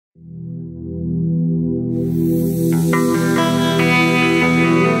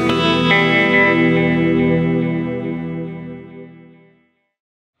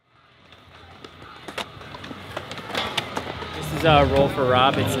Roll for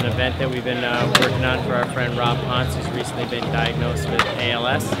Rob. It's an event that we've been working on for our friend Rob Pontes, who's recently been diagnosed with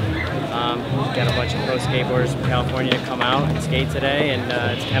ALS. We've got a bunch of pro skateboarders from California to come out and skate today, and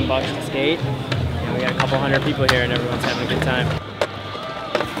it's $10 to skate. And we got a couple hundred people here, and everyone's having a good time.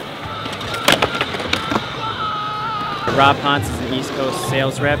 Rob Pontes is an East Coast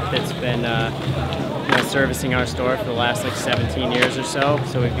sales rep that's been servicing our store for the last like 17 years or so.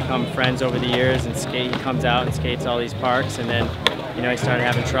 So we've become friends over the years, and he comes out and skates all these parks, and then he started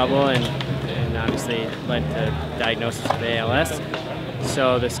having trouble, and obviously led to diagnosis with ALS.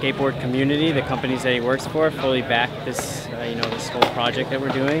 So the skateboard community, the companies that he works for, fully back this this whole project that we're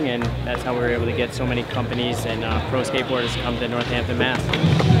doing, and that's how we were able to get so many companies and pro skateboarders to come to Northampton, Mass.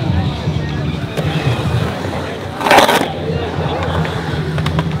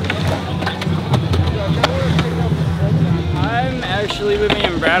 Actually living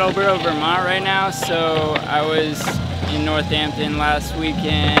in Brattleboro, Vermont right now, so I was in Northampton last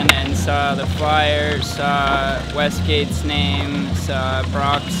weekend and saw the Flyers, saw Westgate's name, saw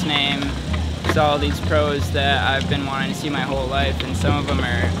Brock's name, saw all these pros that I've been wanting to see my whole life, and some of them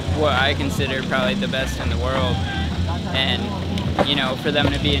are what I consider probably the best in the world. And for them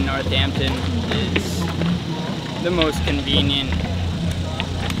to be in Northampton is the most convenient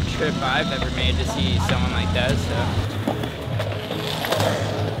trip I've ever made to see someone like that. So.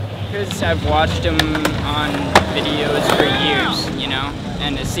 Because I've watched him on videos for years,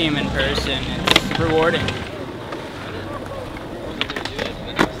 and to see him in person, it's rewarding.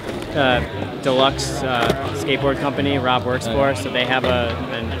 Deluxe skateboard company Rob works for, so they have a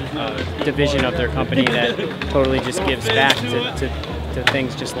division of their company that totally just gives back to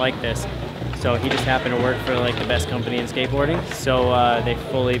things just like this. So he just happened to work for like the best company in skateboarding, so they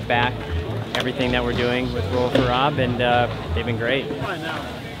fully back everything that we're doing with Roll for Rob, and they've been great.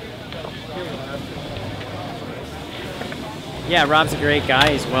 Yeah, Rob's a great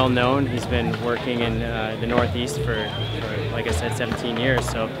guy. He's well known. He's been working in the Northeast for, like I said, 17 years.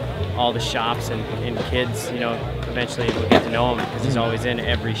 So all the shops and kids, eventually will get to know him because he's always in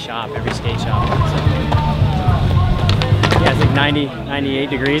every shop, every skate shop. So, yeah, it's like 98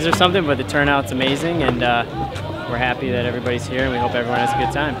 degrees or something, but the turnout's amazing, and we're happy that everybody's here, and we hope everyone has a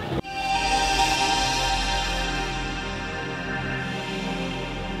good time.